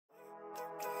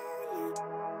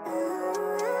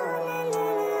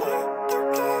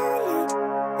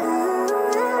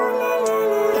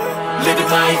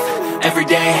life, every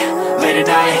day, late at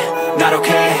night, not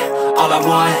okay. All I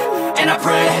want, and I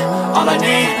pray, all I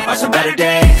need are some better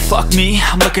days. Fuck me,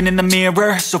 I'm looking in the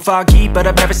mirror, so foggy, but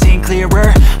I've never seen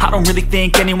clearer. I don't really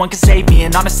think anyone can save me,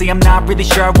 and honestly I'm not really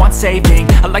sure I want saving.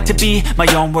 I like to be my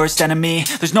own worst enemy.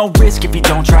 There's no risk if you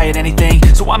don't try at anything,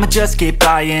 so I'ma just keep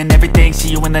buying everything. See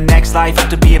you in the next life, have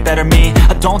to be a better me.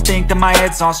 I don't think that my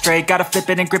head's on straight, gotta flip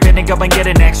it and grip it and go and get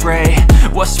an x-ray.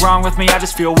 What's wrong with me? I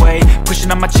just feel weight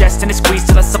pushing on my chest and it squeezes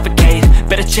till I suffocate.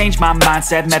 Better change my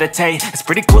mindset, meditate. It's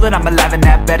pretty cool that I'm alive and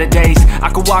have better days. I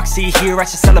could walk, see, hear, I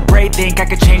should celebrate. Think I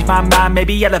could change my mind,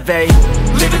 maybe elevate.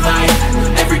 Living life,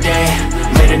 every day,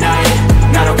 late at night,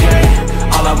 not okay.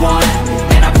 All I want,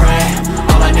 and I pray,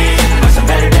 all I need are some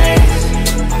better days.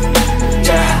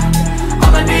 Yeah,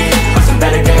 all I need are some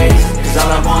better days. Cause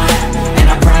all I want, and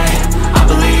I pray, I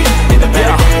believe in the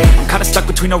better days. I'm kinda stuck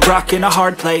between a rock and a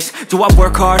hard place. Do I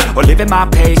work hard or live at my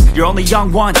pace? You're only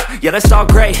young once, yeah that's all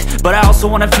great, but I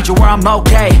also want a future where I'm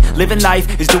okay. Living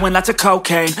life is doing lots of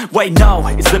cocaine. Wait no,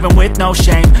 it's living with no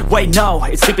shame. Wait no,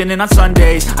 it's sleeping in on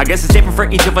Sundays. I guess it's different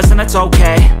for each of us and that's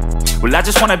okay. Well I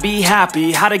just wanna be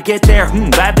happy, how to get there?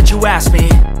 Glad that you asked me.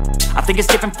 I think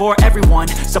it's different for everyone.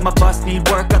 Some of us need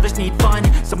work, others need fun.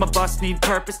 Some of us need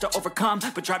purpose to overcome,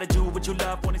 but try to do what you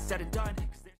love when it's said and done.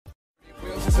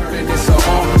 Turning this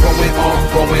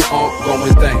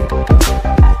going thing.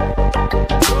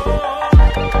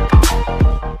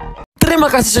 Terima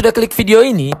kasih sudah klik video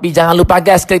ini. Tapi jangan lupa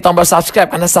guys, klik tombol subscribe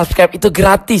karena subscribe itu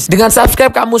gratis. Dengan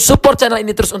subscribe kamu support channel ini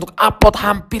terus untuk upload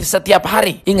hampir setiap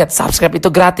hari. Ingat, subscribe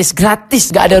itu gratis,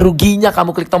 gak ada ruginya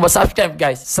kamu klik tombol subscribe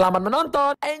guys. Selamat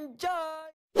menonton, enjoy.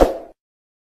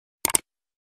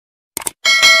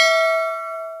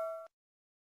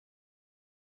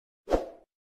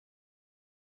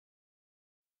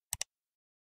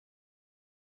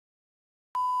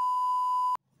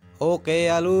 Oke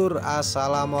ya lur,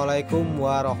 assalamualaikum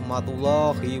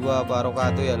warahmatullahi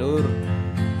wabarakatuh ya lur.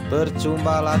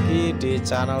 Berjumpa lagi di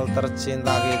channel tercinta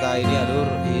kita ini ya lur,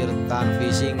 Irtan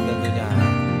Fishing tentunya.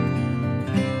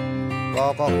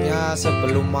 Pokoknya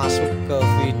sebelum masuk ke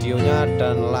videonya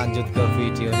dan lanjut ke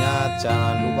videonya,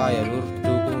 jangan lupa ya lur,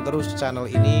 dukung terus channel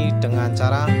ini dengan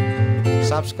cara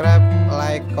subscribe,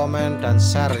 like, komen, dan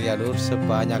share ya lur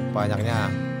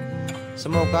sebanyak-banyaknya.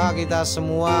 Semoga kita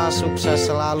semua sukses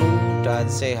selalu dan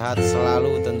sehat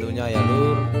selalu tentunya ya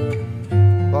lur.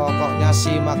 Pokoknya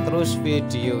simak terus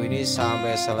video ini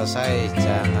sampai selesai,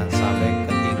 jangan sampai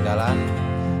ketinggalan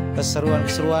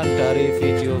keseruan-keseruan dari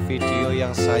video-video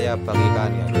yang saya bagikan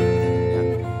ya lur.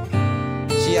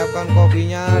 Siapkan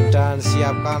kopinya dan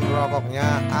siapkan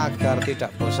rokoknya agar tidak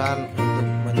bosan untuk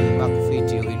menyimak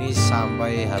video ini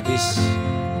sampai habis.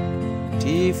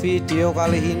 Di video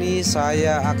kali ini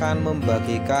saya akan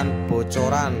membagikan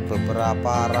bocoran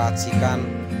beberapa racikan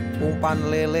umpan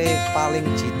lele paling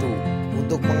jitu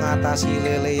untuk mengatasi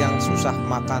lele yang susah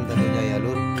makan tentunya ya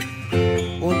lur.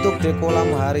 Untuk di kolam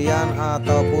harian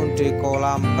ataupun di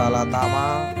kolam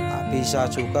galatama, bisa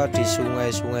juga di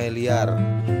sungai-sungai liar.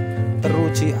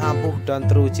 Teruji ampuh dan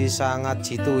teruji sangat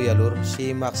jitu ya lur.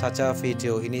 Simak saja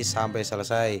video ini sampai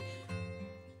selesai.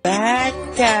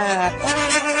 Baca.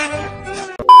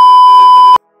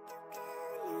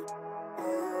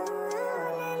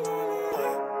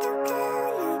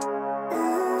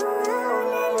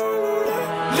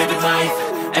 Living life,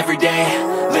 every day,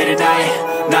 late at night,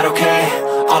 not okay.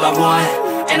 All I want,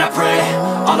 and I pray,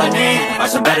 all I need are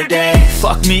some better days.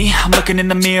 Fuck me, I'm looking in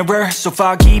the mirror, so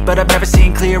foggy, but I've never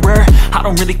seen clearer. I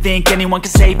don't really think anyone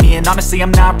can save me, and honestly I'm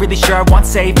not really sure I want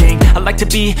saving. I like to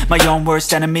be my own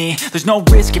worst enemy. There's no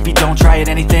risk if you don't try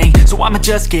at anything, so I'ma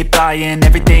just keep buying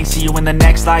everything. See you in the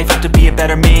next life, have to be a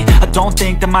better me. I don't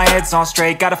think that my head's on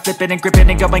straight, gotta flip it and grip it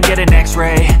and go and get an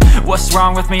x-ray. What's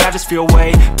wrong with me? I just feel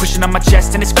weight pushing on my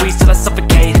chest and it squeezes till I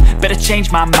suffocate. Better change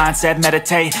my mindset,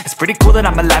 meditate. It's pretty cool that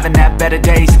I'm alive and have better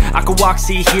days. I could walk,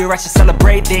 see, hear, I should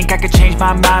celebrate. Think I could change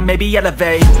my mind, maybe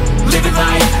elevate. Living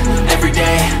life, every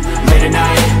day, late at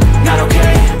night, not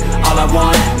okay. All I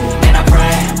want, and I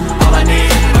pray, all I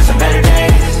need are some better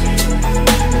days.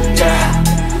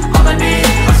 Yeah, all I need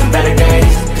are some better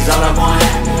days. Cause all I want,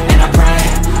 and I pray,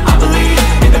 I believe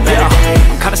in the better days.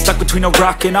 I'm kinda stuck between a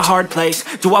rock and a hard place.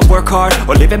 Do I work hard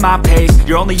or live at my pace?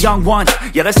 You're only young once,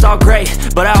 yeah that's all great,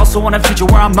 but I also want a future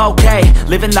where I'm okay.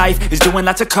 Living life is doing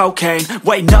lots of cocaine.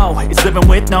 Wait no, it's living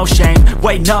with no shame.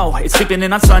 Wait no, it's sleeping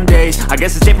in on Sundays. I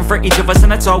guess it's different for each of us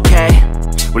and that's okay.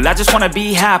 Well I just wanna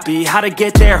be happy, how to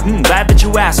get there? Glad that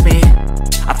you asked me.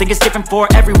 I think it's different for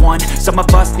everyone. Some of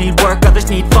us need work, others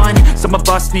need fun. Some of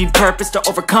us need purpose to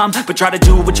overcome. But try to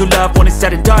do what you love when it's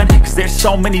said and done, cause there's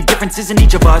so many differences in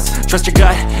each of us. Trust your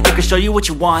gut, it can show you what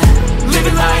you want.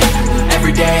 Living life,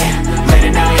 every day, late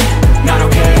at night, not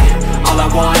okay. All I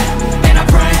want, and I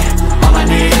pray, all I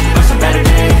need are some better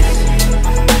days.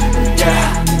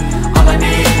 Yeah, all I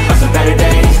need are some better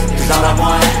days. Cause all I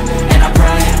want, and I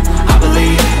pray, I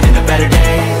believe in the better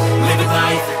days. Living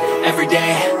life, every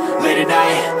day, late at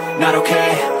night, not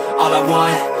okay. All I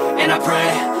want, and I pray,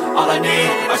 all I need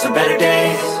are some better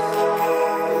days.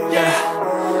 Yeah,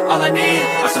 all I need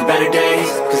are some better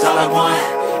days. Cause all I want,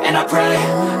 and I pray,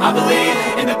 I believe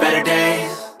in the better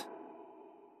days.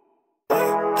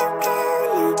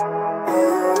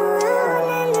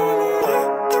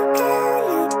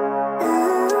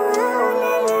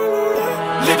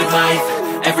 Living life,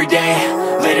 every day,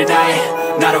 late at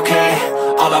night, not okay.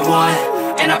 All I want,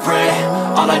 and I pray,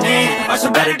 all I need are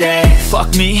some better days.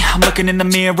 Fuck me, I'm looking in the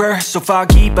mirror, so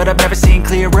foggy, but I've never seen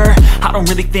clearer. I don't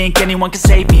really think anyone can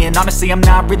save me, and honestly I'm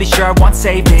not really sure I want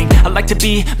saving. I like to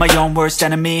be my own worst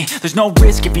enemy. There's no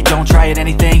risk if you don't try at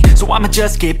anything, so I'ma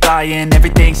just keep buying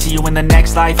everything. See you in the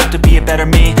next life, have to be a better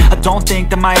me. I don't think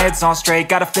that my head's on straight,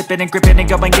 gotta flip it and grip it and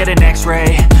go and get an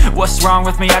x-ray. What's wrong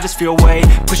with me? I just feel weight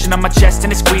pushing on my chest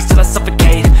and it squeezes till I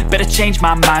suffocate. Better change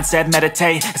my mindset,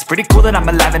 meditate. It's pretty cool that I'm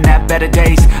alive and have better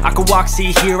days. I could walk,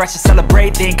 see, hear, I should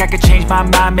celebrate. Think I could change my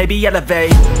mind, maybe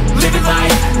elevate. Living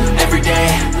life, every day,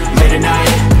 late at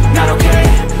night, not okay.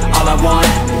 All I want,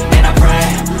 and I pray,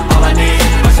 all I need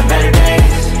are some better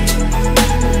days.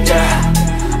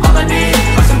 Yeah, all I need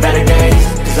are some better days.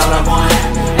 Cause all I want,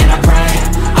 and I pray,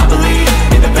 I believe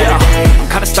in the better days. I'm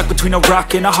kinda stuck between a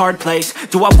rock and a hard place.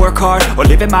 Do I work hard or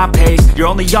live at my pace? You're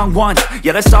only young once,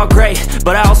 yeah that's all great,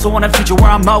 but I also want a future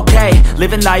where I'm okay.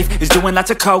 Living life is doing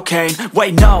lots of cocaine.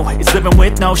 Wait no, it's living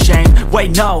with no shame.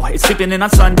 Wait no, it's sleeping in on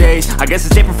Sundays. I guess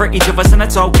it's different for each of us and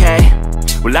that's okay.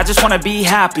 Well I just wanna be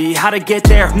happy, how to get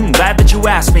there? Glad that you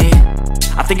asked me.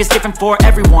 I think it's different for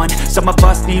everyone. Some of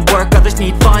us need work, others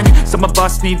need fun. Some of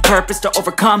us need purpose to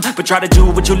overcome. But try to do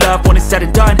what you love when it's said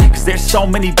and done, cause there's so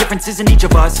many differences in each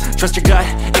of us. Trust your gut,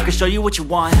 it can show you what you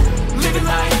want. Living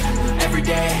life, every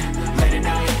day, late at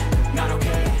night, not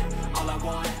okay. All I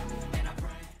want, and I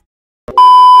pray.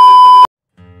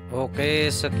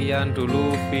 Oke, sekian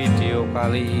dulu video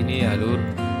kali ini ya lur.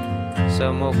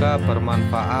 Semoga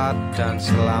bermanfaat dan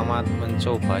selamat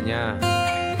mencobanya.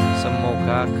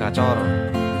 Semoga gacor.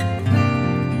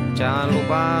 Jangan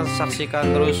lupa saksikan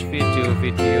terus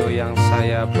video-video yang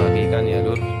saya bagikan ya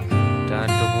lur. Dan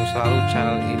dukung selalu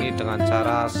channel ini dengan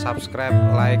cara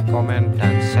subscribe, like, komen,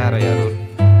 dan share ya lur.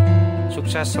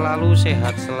 Sukses selalu,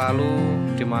 sehat selalu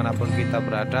dimanapun kita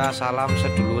berada. Salam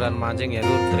seduluran mancing ya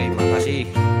lur. Terima kasih.